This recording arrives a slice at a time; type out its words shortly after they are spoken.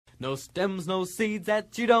No stems, no seeds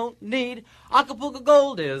that you don't need. Acapulco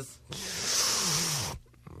Gold is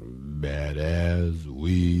bad as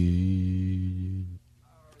weed.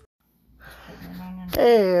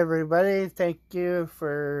 Hey everybody, thank you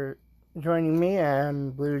for joining me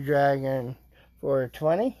on Blue Dragon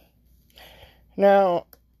 420. Now,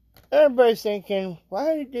 everybody's thinking,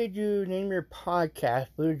 why did you name your podcast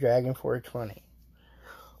Blue Dragon 420?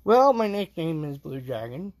 Well, my nickname is Blue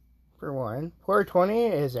Dragon, for one. 420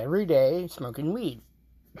 is every day smoking weed.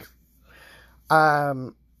 I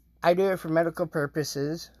do it for medical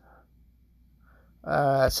purposes.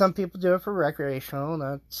 Some people do it for recreational,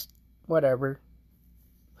 that's whatever.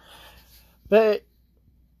 But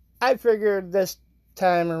I figured this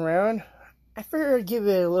time around, I'd give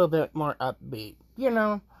it a little bit more upbeat. You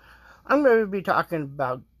know, I'm going to be talking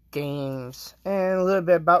about games and a little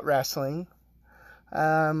bit about wrestling.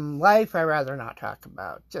 Life I'd rather not talk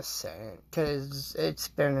about, just saying, because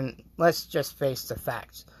let's just face the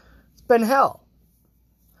facts. It's been hell.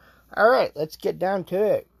 Alright, let's get down to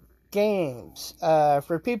it. Games.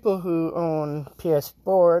 For people who own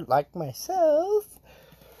PS4, like myself,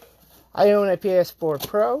 I own a PS4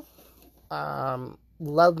 Pro.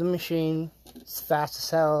 Love the machine. It's fast as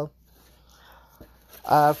hell.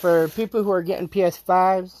 For people who are getting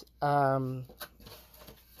PS5s,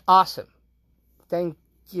 awesome. Thank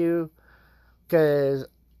you, because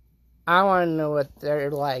I want to know what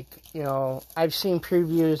they're like. You know, I've seen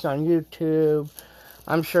previews on YouTube.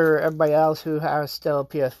 I'm sure everybody else who has still a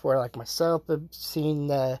PS4 like myself have seen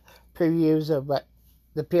the previews of what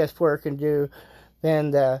the PS4 can do.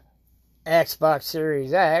 Then the Xbox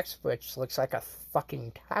Series X, which looks like a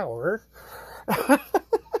fucking tower.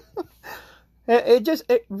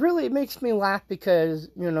 It really makes me laugh because,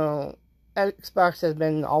 you know, Xbox has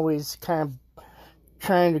been always kind of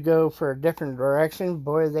trying to go for a different direction.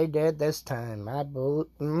 Boy, they did this time.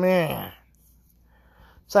 Man.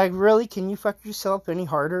 It's like, really? Can you fuck yourself any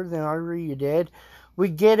harder than already you did? We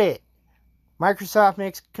get it. Microsoft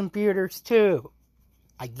makes computers too.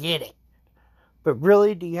 I get it. But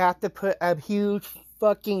really, do you have to put a huge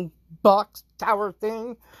fucking box tower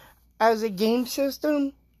thing as a game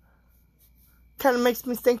system? Kind of makes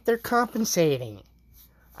me think they're compensating.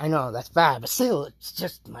 I know, that's bad, but still, it's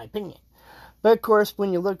just my opinion. But of course,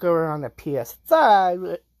 when you look over on the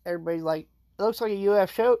PS5, everybody's like, it looks like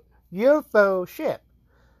a UFO ship.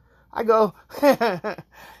 I go,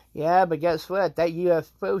 yeah, but guess what? That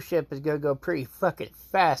UFO ship is going to go pretty fucking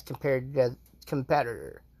fast compared to the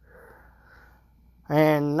competitor.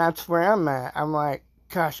 And that's where I'm at. I'm like,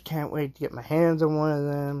 gosh, can't wait to get my hands on one of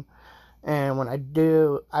them. And when I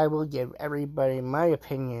do, I will give everybody my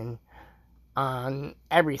opinion on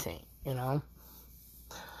everything, you know.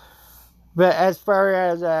 But as far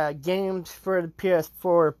as games for the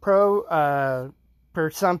PS4 Pro, for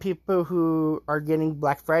some people who are getting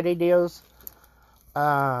Black Friday deals,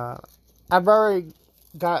 I've already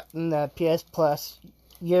gotten the PS Plus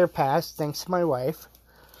year pass, thanks to my wife.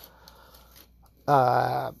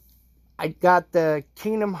 I got the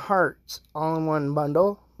Kingdom Hearts all-in-one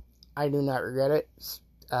bundle. I do not regret it.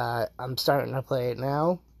 I'm starting to play it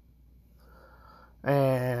now.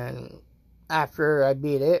 And after I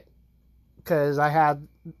beat it, because I have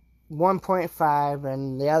 1.5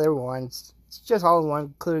 and the other ones, it's just all in one,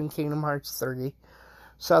 including Kingdom Hearts 3.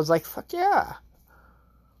 So I was like, fuck yeah.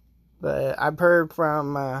 But I've heard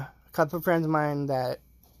from a couple of friends of mine that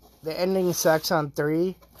the ending sucks on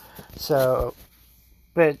 3. So,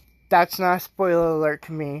 but that's not a spoiler alert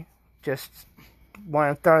to me. Just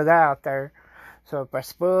want to throw that out there. So if I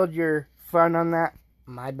spoiled your fun on that,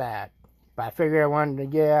 my bad. But I figured I wanted to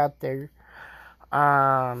get out there.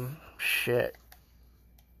 Shit.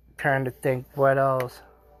 Trying to think what else.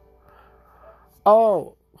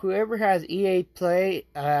 Oh, whoever has EA Play,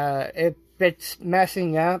 if it's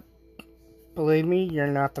messing up, believe me, you're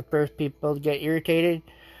not the first people to get irritated.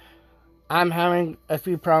 I'm having a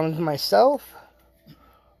few problems myself.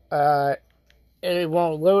 It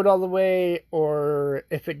won't load all the way, or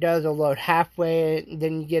if it does, it'll load halfway,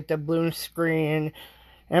 then you get the blue screen,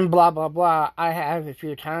 and blah blah blah. I have a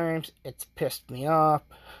few times, it's pissed me off.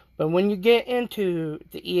 But when you get into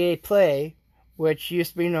the EA Play, which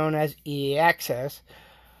used to be known as EA Access,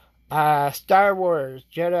 Star Wars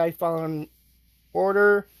Jedi Fallen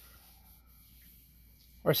Order,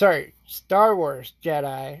 Star Wars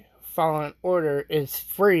Jedi Fallen Order is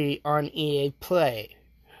free on EA Play.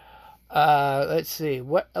 Let's see,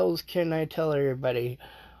 what else can I tell everybody?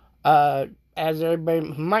 As everybody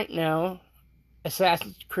might know,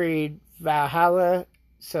 Assassin's Creed Valhalla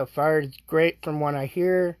so far is great from what I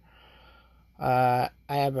hear. I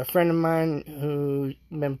have a friend of mine who's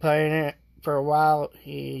been playing it for a while.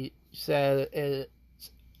 He said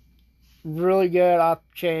it's really good, off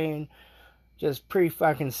the chain, just pretty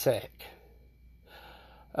fucking sick.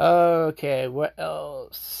 Okay, what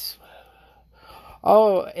else?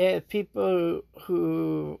 Oh, people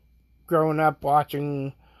who grown up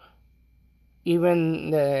watching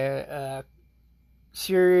even the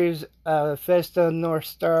series Fist of North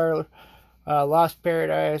Star, Lost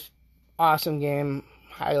Paradise, awesome game.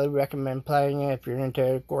 Highly recommend playing it if you're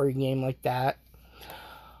into a gory game like that.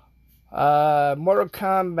 Mortal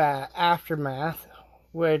Kombat Aftermath,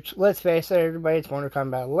 which, let's face it, everybody, it's Mortal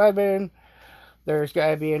Kombat 11. There's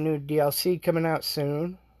got to be a new DLC coming out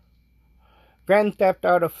soon. Grand Theft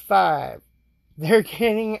Auto 5. They're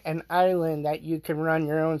getting an island that you can run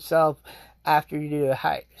your own self after you do a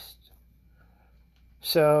heist.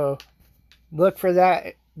 So, look for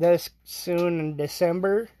that this soon in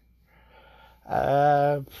December.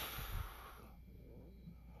 I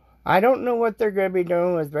don't know what they're going to be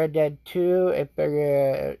doing with Red Dead 2. If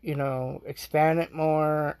they're going to, expand it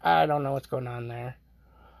more. I don't know what's going on there.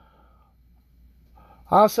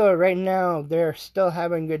 Also, right now, they're still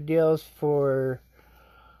having good deals for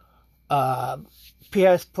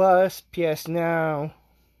PS Plus, PS Now.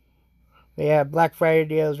 They have Black Friday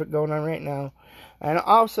deals going on right now. And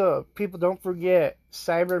also, people don't forget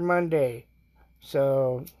Cyber Monday.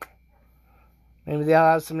 So, maybe they'll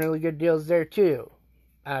have some really good deals there too.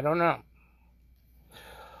 I don't know.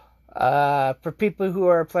 For people who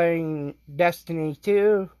are playing Destiny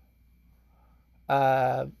 2,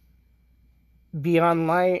 Beyond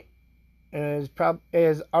Light is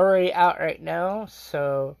already out right now,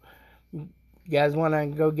 so you guys want to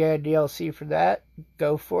go get a DLC for that,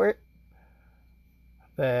 go for it.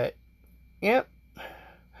 But, yep.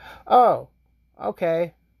 Oh,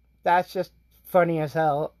 okay. That's just funny as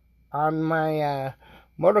hell. On my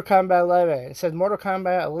Mortal Kombat 11, it says Mortal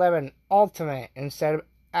Kombat 11 Ultimate instead of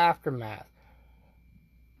Aftermath.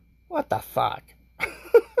 What the fuck?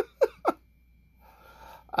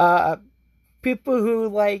 People who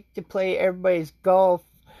like to play everybody's golf,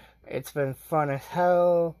 it's been fun as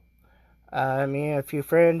hell. Me and a few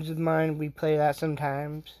friends of mine, we play that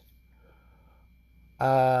sometimes.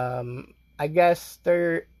 I guess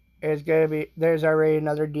there's already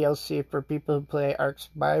another DLC for people who play Ark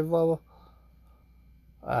Survival.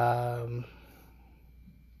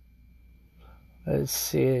 Let's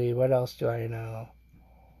see, what else do I know?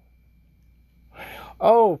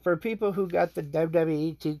 Oh, for people who got the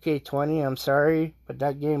WWE 2K20, I'm sorry, but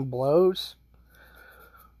that game blows.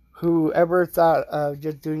 Whoever thought of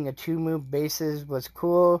just doing a 2-move basis was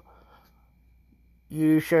cool,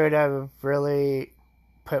 you should have really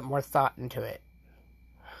put more thought into it.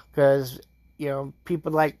 Because,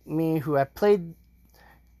 people like me who have played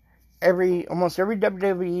almost every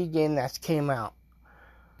WWE game that's came out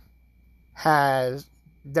has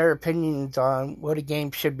their opinions on what a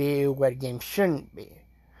game should be, what a game shouldn't be.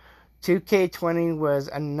 2K20 was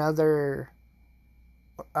another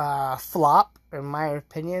flop, in my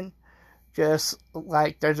opinion. Just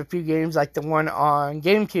like there's a few games like the one on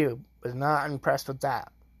GameCube. Was not impressed with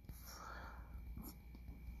that.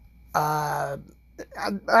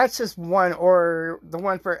 That's just one, or the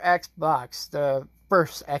one for Xbox, the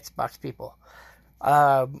first Xbox people.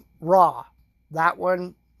 Raw. That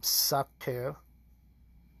one sucked too.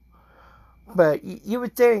 But you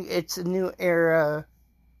would think it's a new era,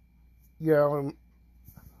 but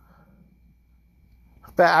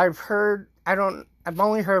I've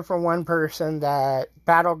only heard from one person that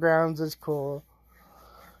Battlegrounds is cool.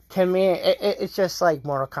 To me, it's just like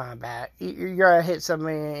Mortal Kombat. You're gonna hit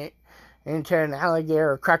somebody into an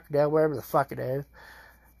alligator or crocodile, whatever the fuck it is.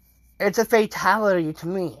 It's a fatality to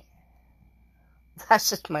me. That's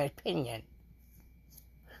just my opinion.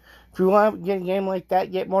 If you want to get a game like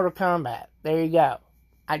that, get Mortal Kombat. There you go.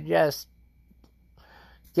 I just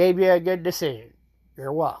gave you a good decision.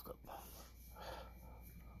 You're welcome.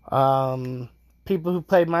 People who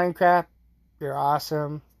play Minecraft, you're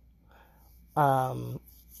awesome. I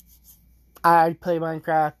play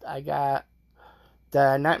Minecraft. I got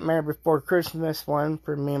the Nightmare Before Christmas one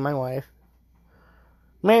for me and my wife.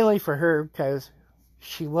 Mainly for her, because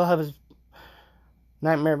she loves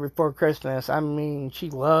Nightmare Before Christmas. I mean, she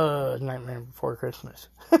loves Nightmare Before Christmas.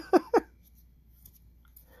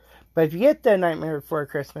 But if you get the Nightmare Before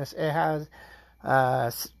Christmas, it has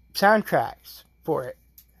soundtracks for it.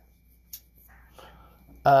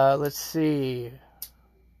 Let's see.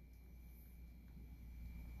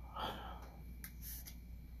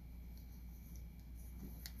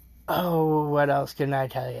 Oh, what else can I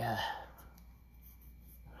tell you?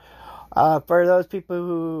 For those people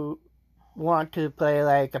who want to play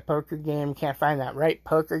like a poker game, can't find that right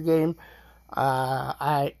poker game,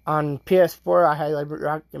 On PS4, I highly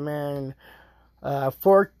recommend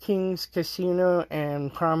Four Kings Casino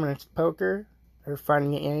and Prominence Poker. They're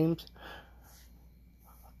fun games.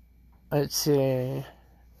 Let's see.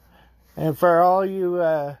 And for all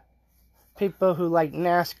you people who like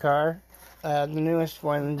NASCAR, the newest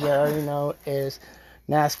one you already know is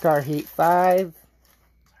NASCAR Heat 5.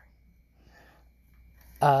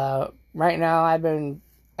 Right now,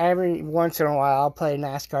 every once in a while, I'll play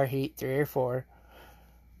NASCAR Heat 3 or 4.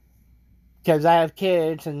 Because I have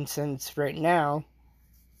kids, and since right now,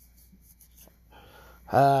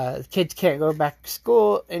 the kids can't go back to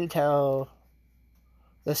school until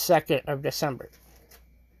the 2nd of December.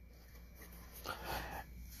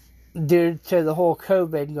 Due to the whole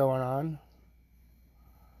COVID going on.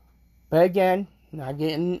 But again, not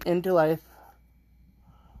getting into life.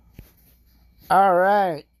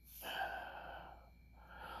 Alright.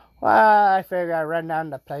 Well, I figured I'd run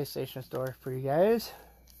down to the PlayStation Store for you guys.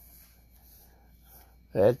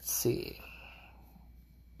 Let's see.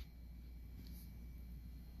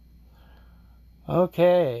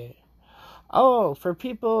 Okay. Oh, for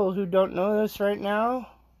people who don't know this right now,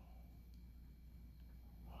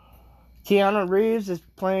 Keanu Reeves is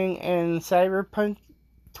playing in Cyberpunk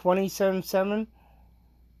 2077.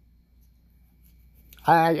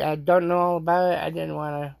 I don't know all about it. I didn't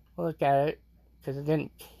want to look at it because I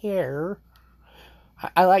didn't care.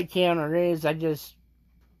 I like Keanu Reeves. I just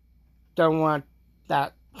don't want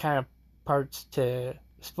that kind of parts to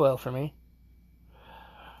spoil for me.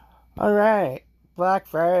 Alright, Black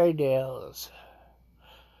Friday deals.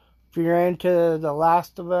 If you're into The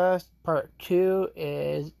Last of Us, Part 2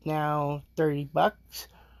 is now $30.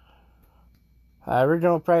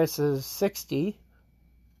 Original price is $60.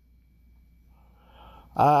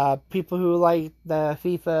 People who like the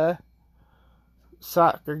FIFA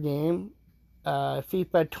soccer game,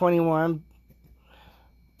 FIFA 21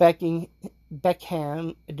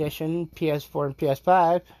 Beckham edition, PS4 and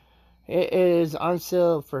PS5, it is on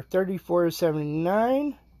sale for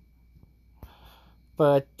 $34.79.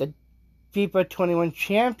 But the FIFA 21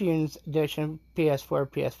 Champions edition, PS4,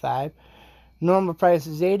 PS5, normal price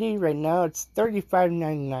is $80. Right now it's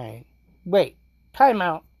 $35.99. Wait, time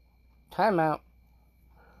out.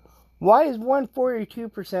 Why is one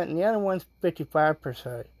 42% and the other one's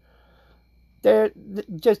 55%? It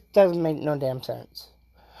just doesn't make no damn sense.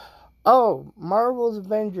 Oh, Marvel's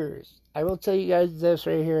Avengers. I will tell you guys this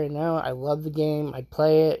right here and now. I love the game. I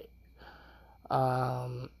play it.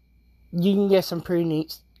 You can get some pretty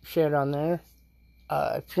neat shit on there.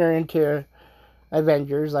 If you're into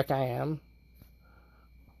Avengers like I am.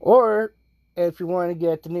 Or, if you want to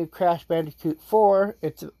get the new Crash Bandicoot 4,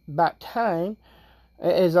 it's about time.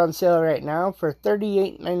 It is on sale right now for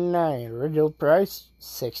 $38.99. Original price,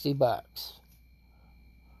 $60.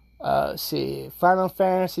 Let's see. Final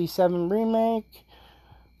Fantasy VII Remake.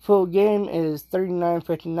 Full game is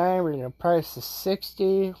 $39.59. Original price is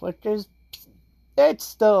 $60. Which is, it's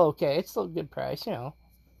still okay. It's still a good price, you know.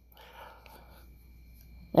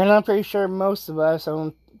 And I'm pretty sure most of us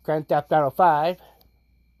own Grand Theft Auto 5.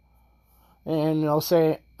 And it'll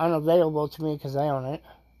say unavailable to me because I own it.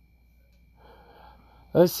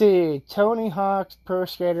 Let's see, Tony Hawk's Pro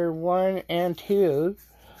Skater 1 and 2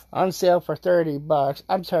 on sale for $30.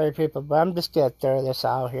 I'm sorry, people, but I'm just going to throw this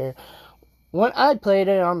out here. When I played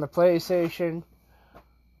it on the PlayStation,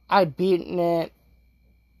 I beaten it,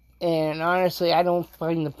 and honestly, I don't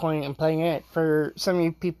find the point in playing it. For some of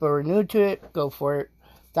you people who are new to it, go for it.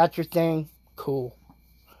 That's your thing, cool.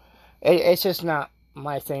 It's just not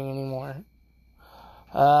my thing anymore.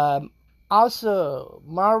 Also,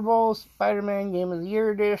 Marvel Spider-Man Game of the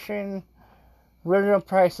Year Edition. Original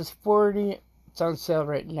price is $40. It's on sale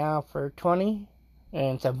right now for $20.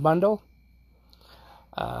 And it's a bundle.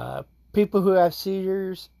 People who have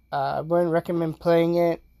seizures, I wouldn't recommend playing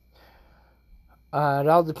it. It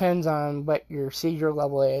all depends on what your seizure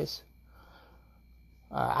level is.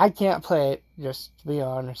 I can't play it, just to be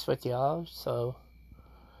honest with y'all. So,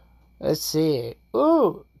 let's see.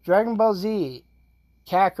 Ooh, Dragon Ball Z.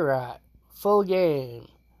 Kakarot. Full game.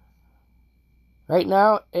 Right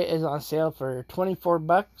now, it is on sale for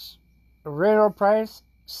 $24. Original price,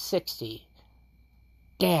 $60.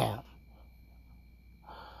 Damn.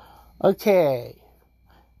 Okay.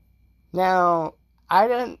 Now, I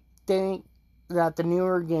didn't think that the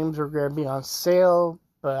newer games were going to be on sale,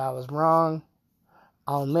 but I was wrong.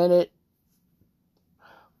 I'll admit it.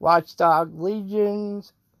 Watch Dogs Legion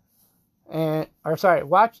and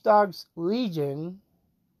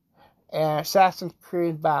Assassin's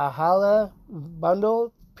Creed Valhalla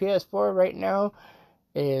bundle PS4 right now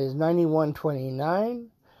is $91.29.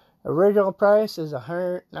 Original price is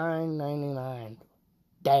 $109.99.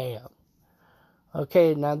 Damn.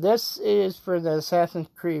 Okay, now this is for the Assassin's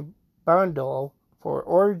Creed bundle for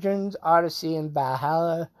Origins, Odyssey, and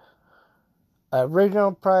Valhalla.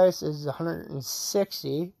 Original price is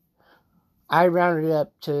 $160. I rounded it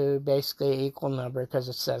up to basically equal number because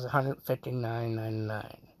it says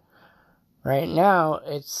 $159.99. Right now,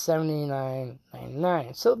 it's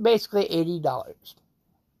 $79.99. So basically $80.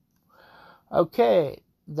 Okay,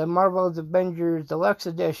 the Marvel's Avengers Deluxe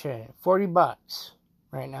Edition, $40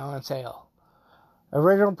 right now on sale.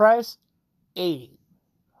 Original price, $80.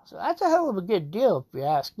 So that's a hell of a good deal if you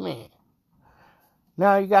ask me.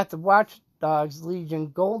 Now you got the Watch Dogs Legion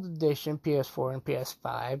Gold Edition, PS4 and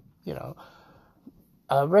PS5,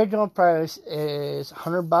 Original price is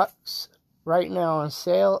 $100. Right now on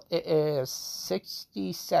sale, it is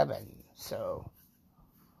 $67. So,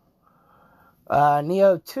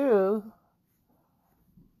 Neo 2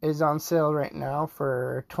 is on sale right now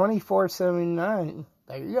for $24.79.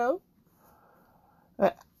 There you go.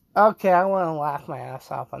 Okay, I want to laugh my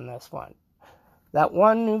ass off on this one. That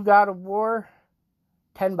one new God of War,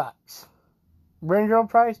 $10. Original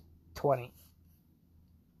price, $20.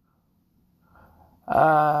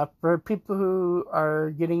 For people who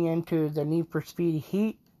are getting into the Need for Speed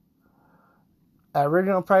Heat,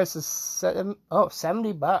 original price is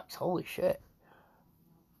 $70. Holy shit.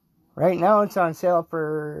 Right now it's on sale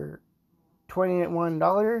for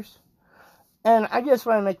 $21. And I just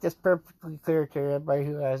want to make this perfectly clear to everybody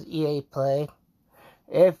who has EA Play.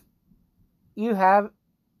 If you have,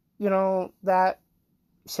 that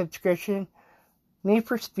subscription, Need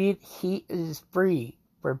for Speed Heat is free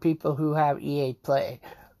for people who have EA Play.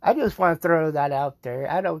 I just want to throw that out there.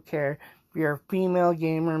 I don't care if you're a female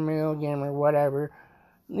gamer, male gamer, whatever.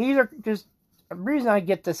 These are just the reason I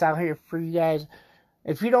get this out here for you guys.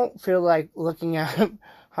 If you don't feel like looking at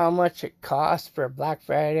how much it costs for Black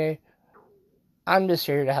Friday, I'm just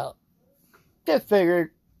here to help. Just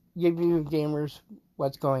figured, give you gamers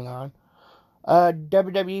what's going on.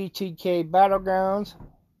 WWE 2K Battlegrounds.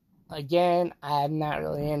 Again, I'm not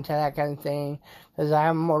really into that kind of thing because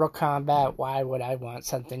I'm Mortal Kombat. Why would I want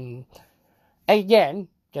something? Again,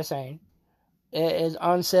 just saying. It is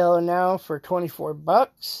on sale now for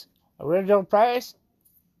 $24. Original price,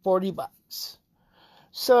 $40.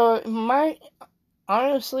 So,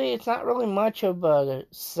 honestly, it's not really much of a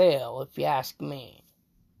sale, if you ask me.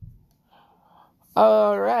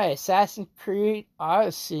 Alright, Assassin's Creed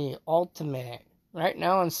Odyssey Ultimate. Right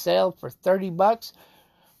now on sale for $30.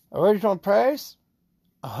 Original price,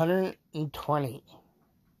 $120.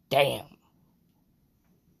 Damn.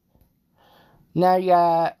 Now you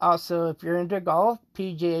got, also, if you're into golf,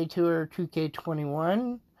 PGA Tour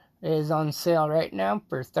 2K21 is on sale right now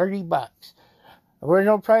for $30.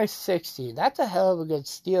 Original price, $60. That's a hell of a good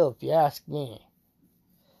steal if you ask me.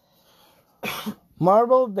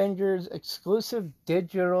 Marvel Avengers Exclusive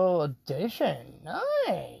Digital Edition.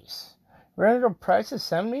 Nice. Original price is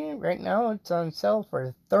 $70. Right now it's on sale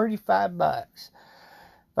for $35. If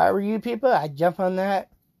I were you people, I'd jump on that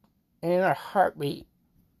in a heartbeat.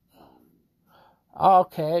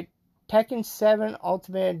 Okay. Tekken 7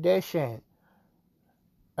 Ultimate Edition.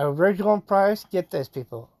 Original price, get this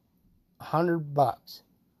people, $100.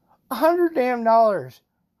 $100 damn dollars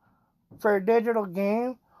for a digital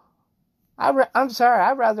game. I'm sorry,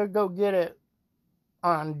 I'd rather go get it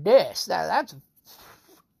on disc. That's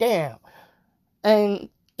damn. And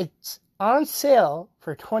it's on sale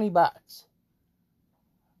for $20.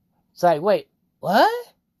 It's like, wait,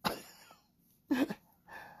 what?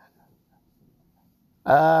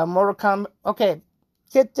 Mortal Kombat. Okay,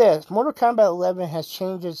 get this. Mortal Kombat 11 has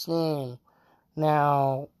changed its name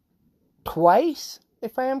now twice,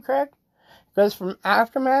 if I am correct. It goes from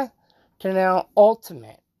Aftermath to now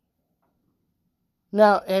Ultimate.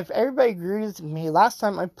 Now, if everybody agrees with me, last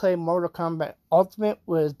time I played Mortal Kombat Ultimate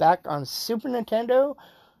was back on Super Nintendo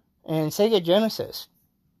and Sega Genesis.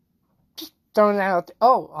 Just throwing that out there.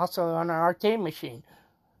 Oh, also on an arcade machine.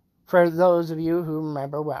 For those of you who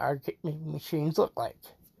remember what arcade machines look like.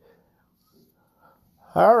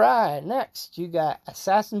 Alright, next you got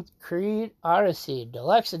Assassin's Creed Odyssey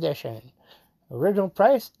Deluxe Edition. Original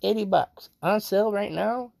price, $80. On sale right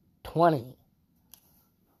now, $20.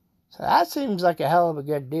 So that seems like a hell of a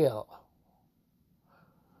good deal.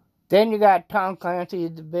 Then you got Tom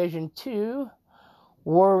Clancy's Division 2,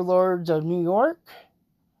 Warlords of New York,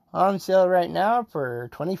 on sale right now for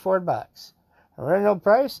 $24. Original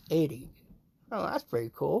price, $80. Oh, that's pretty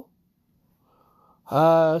cool.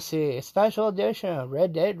 Let's see, Special Edition of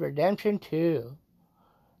Red Dead Redemption 2.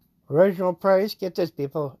 Original price, get this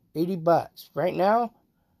people, $80. Right now,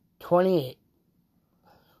 $28.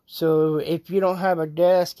 So if you don't have a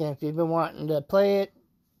disc and if you've been wanting to play it,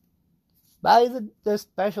 buy the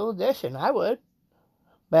special edition. I would.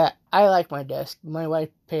 But I like my disc. My wife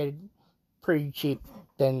paid pretty cheap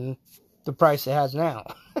than the price it has now.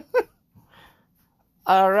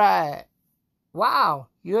 Alright. Wow.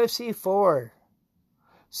 UFC 4.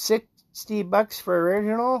 $60 for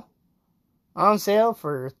original. On sale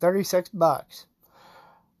for $36.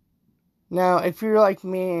 Now, if you're like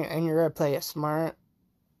me and you're going to play it smart,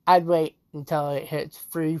 I'd wait until it hits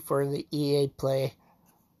free for the EA Play.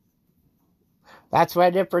 That's what I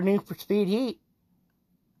did for Need for Speed Heat.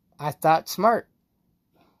 I thought smart.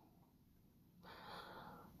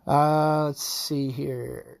 Let's see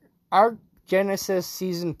here. Our Genesis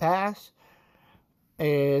Season Pass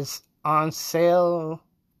is on sale.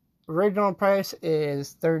 Original price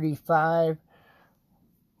is $35.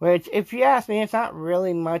 Which, if you ask me, it's not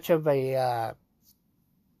really much of a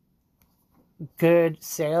good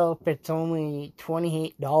sale if it's only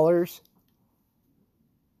 $28.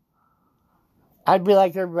 I'd be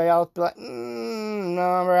like everybody else, be like,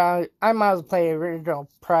 no, I might as well pay the original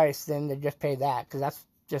price than to just pay that, because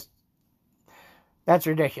that's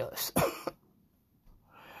ridiculous.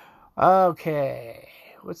 Okay,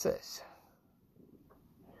 what's this?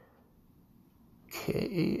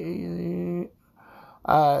 Okay,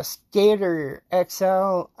 Skater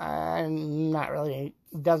XL, not really,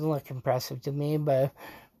 it doesn't look impressive to me, but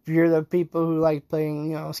if you're the people who like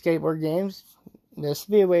playing, skateboard games, this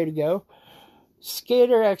would be a way to go.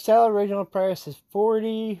 Skater XL original price is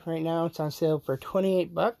 $40. Right now it's on sale for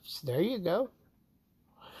 $28. There you go.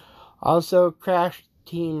 Also, Crash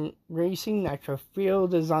Team Racing Nitro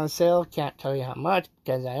Field is on sale. Can't tell you how much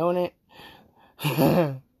because I own it.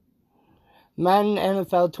 Madden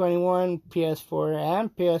NFL 21, PS4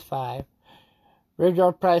 and PS5.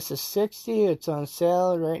 Original price is $60. It's on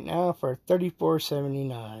sale right now for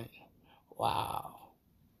 $34.79. Wow.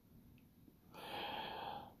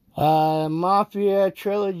 Mafia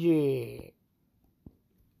Trilogy.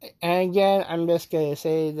 And again, I'm just going to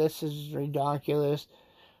say this is ridiculous.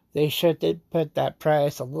 They should have put that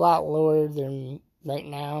price a lot lower than right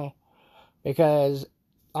now. Because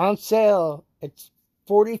on sale, it's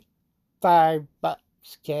 $45,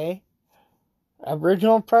 okay?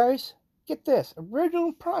 Original price? Get this.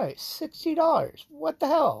 Original price, $60. What the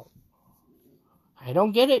hell? I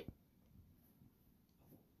don't get it.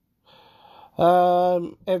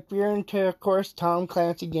 If you're into, of course, Tom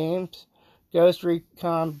Clancy games, Ghost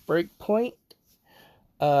Recon Breakpoint,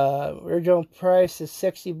 original price is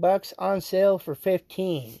 $60, on sale for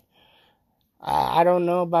 $15. I don't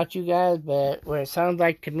know about you guys, but what it sounds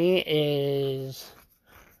like to me is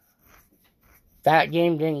that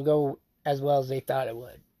game didn't go as well as they thought it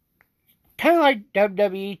would. Kind of like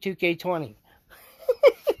WWE 2K20.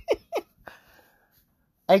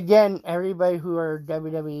 Again, everybody who are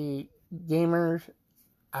WWE gamers,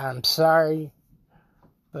 I'm sorry,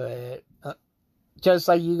 but just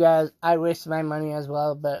like you guys, I wasted my money as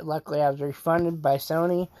well, but luckily I was refunded by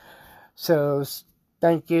Sony, so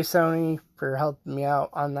thank you, Sony, for helping me out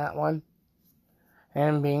on that one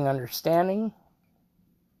and being understanding.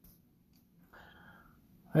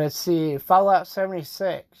 Let's see, Fallout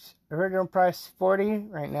 76, original price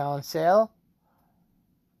 $40, right now on sale,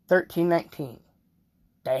 $13.19.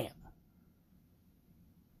 Damn.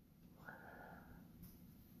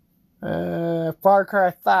 Far Cry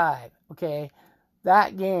 5. Okay,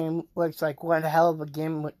 that game looks like one hell of a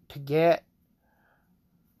game to get.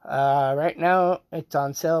 Right now it's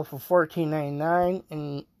on sale for $14.99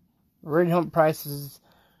 and original price is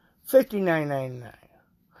 $59.99.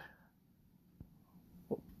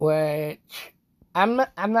 Which I'm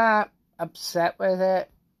not upset with it,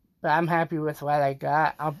 but I'm happy with what I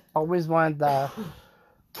got. I've always wanted the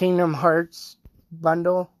Kingdom Hearts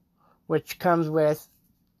bundle, which comes with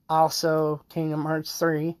also Kingdom Hearts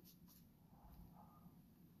 3.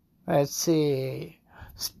 Let's see.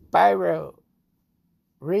 Spyro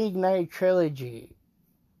Reignite Trilogy.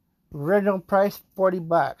 Original price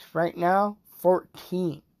 $40. Right now,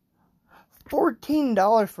 $14.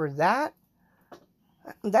 $14 for that?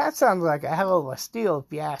 That sounds like a hell of a steal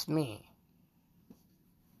if you ask me.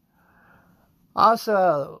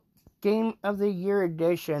 Also, Game of the Year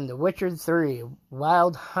Edition, The Witcher 3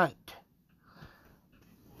 Wild Hunt.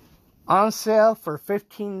 On sale for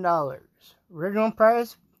 $15. Original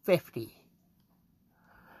price, $50.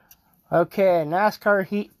 Okay, NASCAR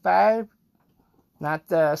Heat 5. Not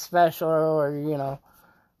the special or,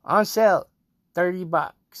 on sale,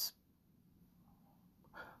 $30.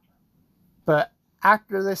 But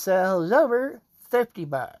after the sale is over,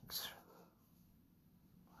 $50.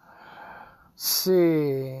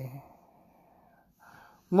 See.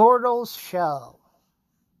 Mortal's Shell.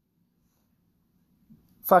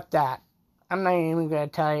 Fuck that. I'm not even going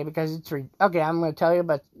to tell you because it's... Okay, I'm going to tell you,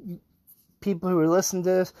 but people who listen to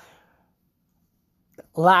this,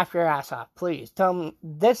 laugh your ass off. Please, tell them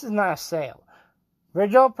this is not a sale.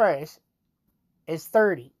 Original price is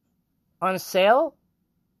 $30. On sale,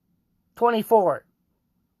 $24.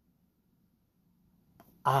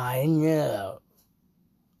 I know.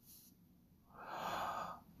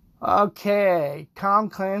 Okay, Tom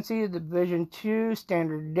Clancy, Division 2,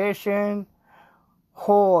 Standard Edition.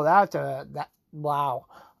 Oh, wow.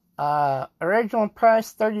 Original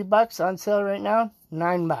price $30, on sale right now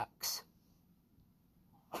 $9.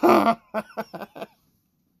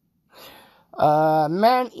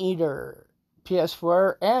 Man-Eater,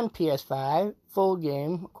 PS4 and PS5, full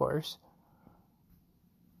game, of course.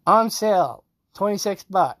 On sale,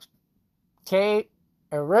 $26. Okay,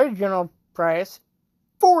 original price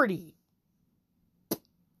 $40.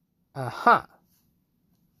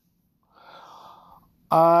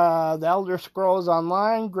 The Elder Scrolls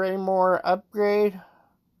Online Greymoor upgrade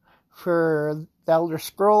for the Elder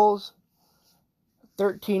Scrolls,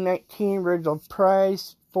 $13.19 original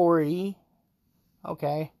price, $40.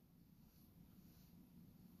 Okay.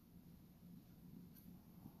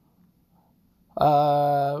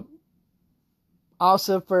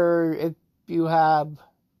 Also for if you have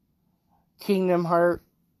Kingdom Hearts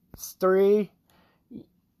 3,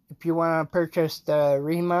 if you want to purchase the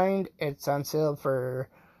Remind, it's on sale for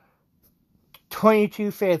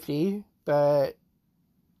 $22.50, but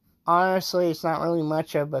honestly, it's not really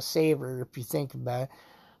much of a saver if you think about it,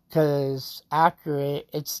 because after it,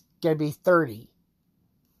 it's going to be $30.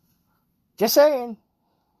 Just saying.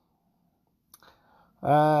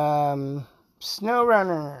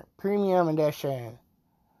 SnowRunner Premium Edition,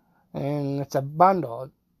 and it's a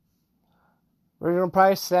bundle. Original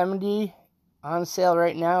price $70, on sale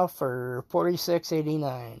right now for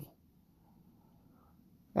 $46.89.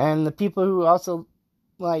 And the people who also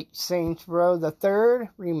like Saints Row the Third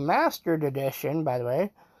Remastered Edition, by the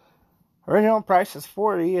way, original price is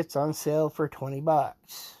 $40. It's on sale for $20.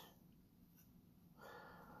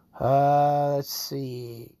 Let's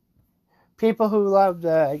see. People who love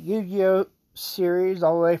the Yu-Gi-Oh series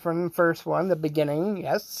all the way from the first one, the beginning,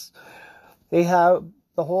 yes, they have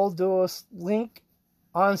the whole Duel Link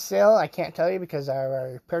on sale. I can't tell you because I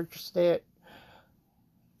already purchased it.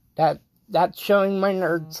 That's showing my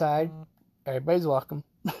nerd side. Everybody's welcome.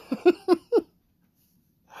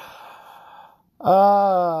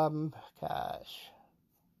 Gosh.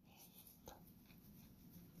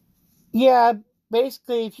 Yeah,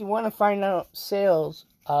 basically, if you want to find out sales,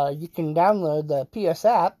 you can download the PS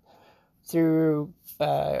app through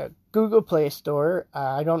Google Play Store.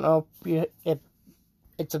 I don't know if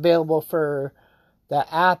it's available for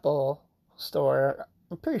the Apple Store.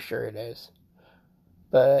 I'm pretty sure it is.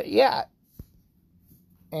 But yeah.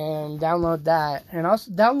 And download that. And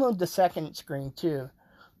also download the second screen too.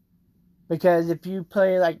 Because if you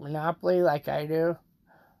play like Monopoly like I do,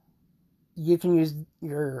 you can use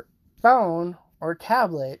your phone or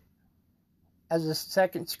tablet as a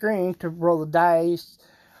second screen to roll the dice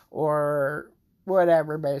or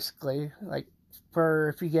whatever, basically. Like,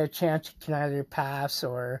 for if you get a chance, you can either pass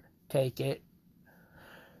or take it.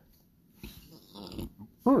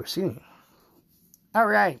 Ooh, excuse me.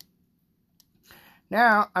 Alright.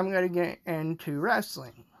 Now, I'm going to get into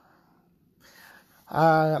wrestling.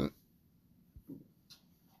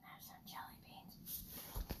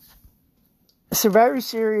 Survivor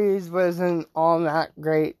Series wasn't all that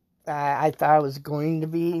great. I thought it was going to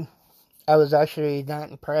be. I was actually not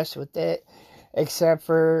impressed with it, except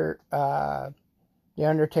for The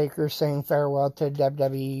Undertaker saying farewell to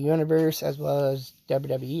WWE Universe as well as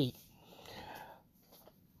WWE.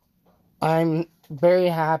 I'm very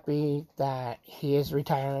happy that he is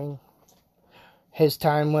retiring. His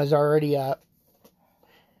time was already up.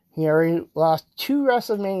 He already lost 2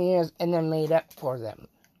 WrestleManias and then made up for them.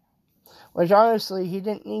 Which honestly, he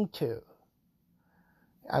didn't need to.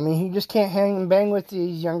 I mean, he just can't hang and bang with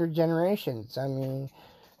these younger generations. I mean,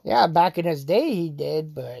 yeah, back in his day he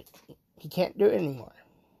did, but he can't do it anymore.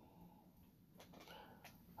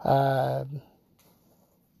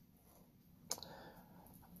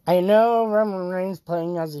 I know Roman Reigns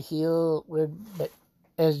playing as a heel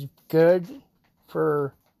is good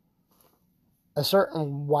for a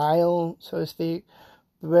certain while, so to speak,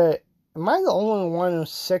 but am I the only one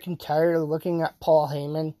who's sick and tired of looking at Paul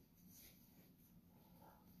Heyman?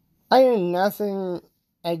 I have nothing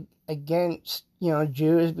against,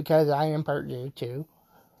 Jews because I am part Jew too.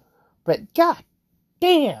 But god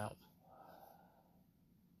damn.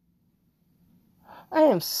 I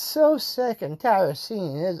am so sick and tired of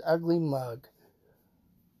seeing his ugly mug.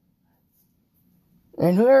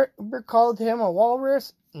 And whoever called him a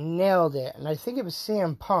walrus nailed it. And I think it was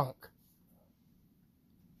CM Punk.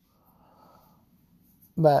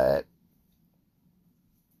 But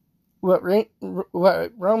what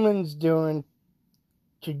Roman's doing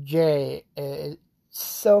to Jay is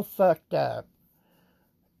so fucked up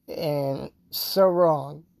and so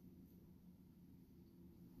wrong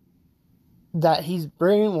that he's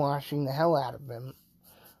brainwashing the hell out of him.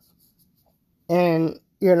 And,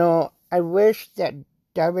 I wish that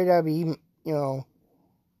WWE,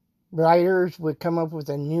 writers would come up with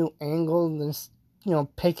a new angle than,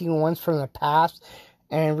 picking ones from the past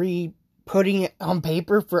and putting it on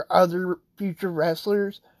paper for other future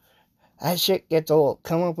wrestlers. That shit gets old.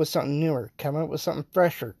 Come up with something newer. Come up with something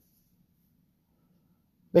fresher.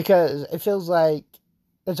 Because it feels like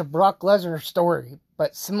it's a Brock Lesnar story,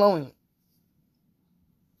 but Samoan.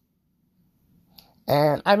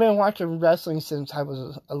 And I've been watching wrestling since I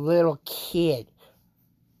was a little kid.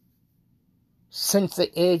 Since the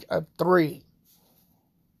age of 3.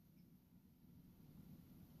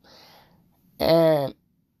 And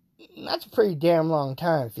that's a pretty damn long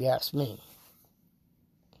time, if you ask me.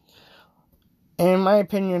 And in my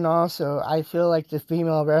opinion also, I feel like the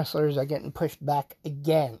female wrestlers are getting pushed back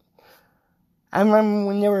again. I remember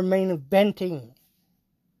when they were main eventing.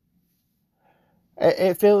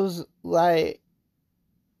 It feels like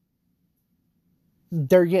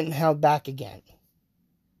they're getting held back again.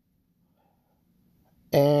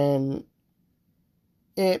 And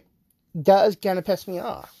it does kind of piss me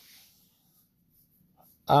off.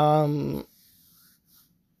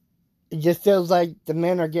 It just feels like the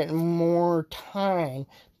men are getting more time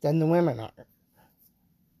than the women are.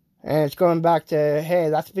 And it's going back to, hey,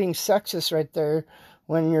 that's being sexist right there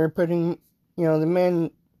when you're putting, the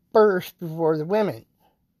men first before the women.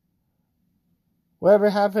 Whatever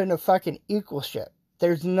happened to fucking equal shit?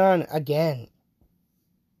 There's none again.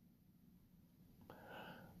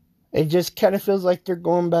 It just kind of feels like they're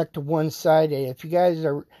going back to one-sided. If you guys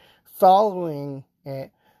are following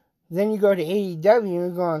it, then you go to AEW and you're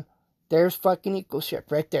going, there's fucking equal shit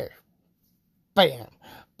right there. Bam.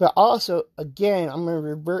 But also, again, I'm going to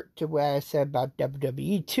revert to what I said about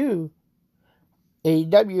WWE too.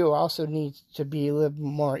 AEW also needs to be a little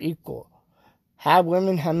more equal. Have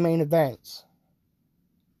women have main events.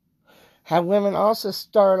 Have women also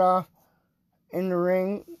start off in the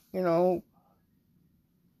ring, not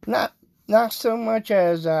so much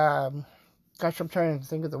as, I'm trying to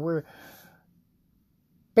think of the word,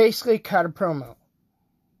 basically cut a promo.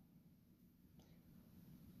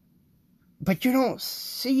 But you don't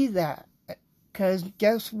see that, because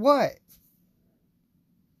guess what?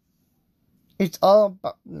 It's all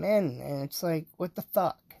about men, and it's like, what the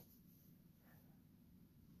fuck?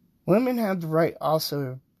 Women have the right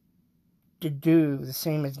also to do the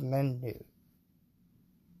same as men do.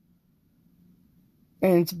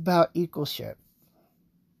 And it's about equal shit.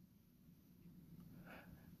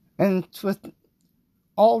 And it's with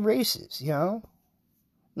all races,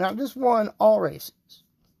 Not just one, all races.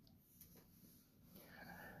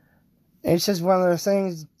 And it's just one of those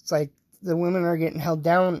things, it's like the women are getting held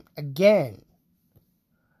down again.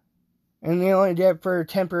 And they only did it for a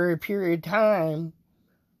temporary period of time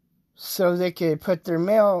so they could put their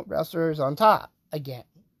male wrestlers on top again.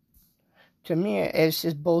 To me, it's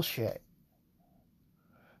just bullshit.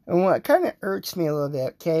 And what kind of irks me a little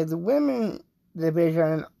bit, okay, the women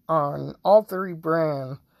division on all 3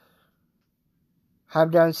 brands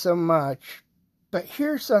have done so much. But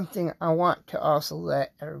here's something I want to also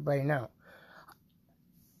let everybody know.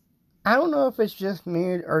 I don't know if it's just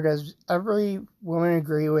me or does every woman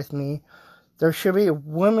agree with me. There should be a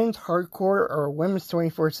women's hardcore or a women's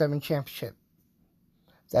 24/7 championship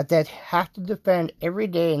that they have to defend every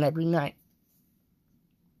day and every night.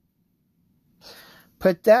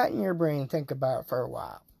 Put that in your brain and think about it for a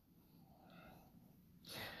while.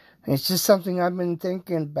 It's just something I've been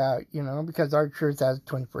thinking about, because our Truth has a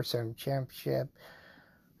 24/7 championship.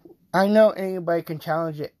 I know anybody can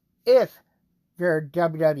challenge it if you're a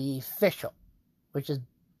WWE official, which is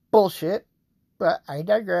bullshit, but I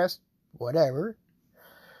digress. Whatever.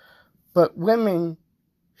 But women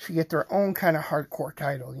should get their own kind of hardcore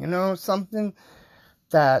title, something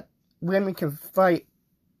that women can fight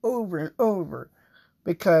over and over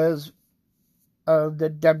because of the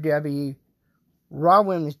WWE Raw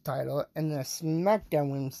Women's title and the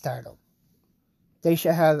SmackDown Women's title. They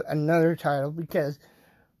should have another title because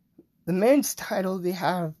the men's title, they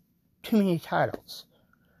have too many titles.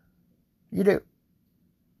 You do.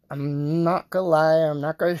 I'm not gonna lie, I'm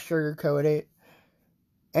not gonna sugarcoat it.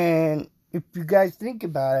 And if you guys think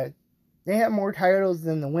about it, they have more titles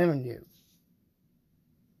than the women do.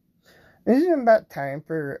 Isn't it about time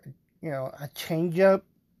for, a change up?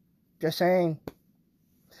 Just saying.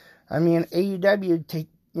 I mean, AEW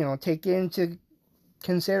take into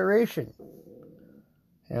consideration.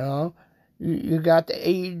 You got the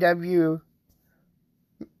AEW,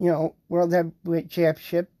 World Heavyweight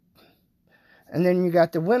Championship, and then you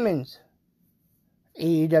got the Women's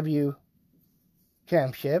AEW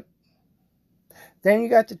Championship. Then you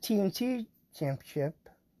got the TNT Championship.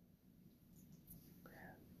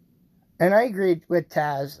 And I agreed with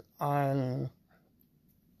Taz on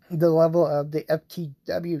the level of the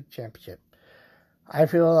FTW Championship. I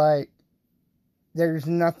feel like there's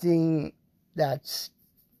nothing that's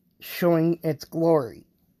showing its glory.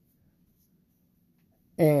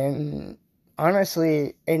 And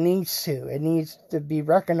honestly, it needs to. It needs to be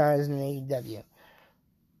recognized in AEW.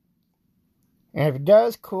 And if it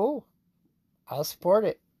does, cool. I'll support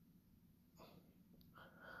it.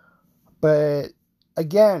 But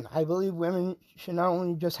again, I believe women should not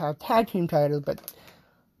only just have tag team titles,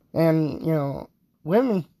 and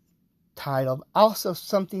women's title, also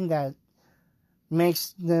something that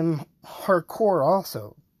makes them hardcore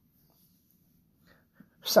also.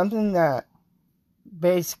 Something that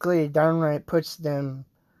basically downright puts them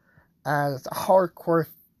as a hardcore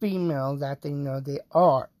female that they know they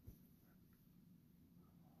are.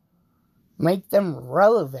 Make them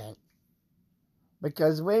relevant.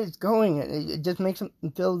 Because the way it's going, it just makes them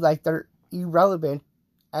feel like they're irrelevant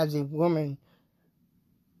as a woman,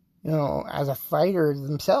 as a fighter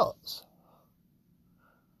themselves.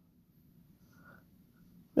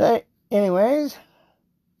 But anyways,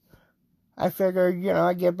 I figured,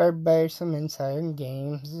 I'd give everybody some insight in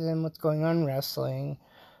games and what's going on in wrestling.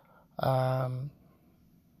 I'll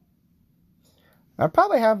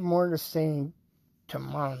probably have more to say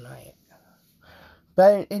tomorrow night.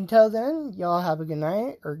 But until then, y'all have a good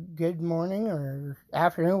night, or good morning, or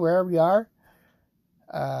afternoon, wherever you are.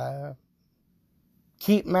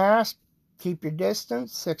 Keep masked, keep your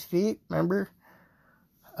distance, 6 feet, remember.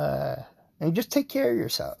 And just take care of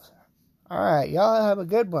yourselves. Alright, y'all have a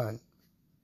good one.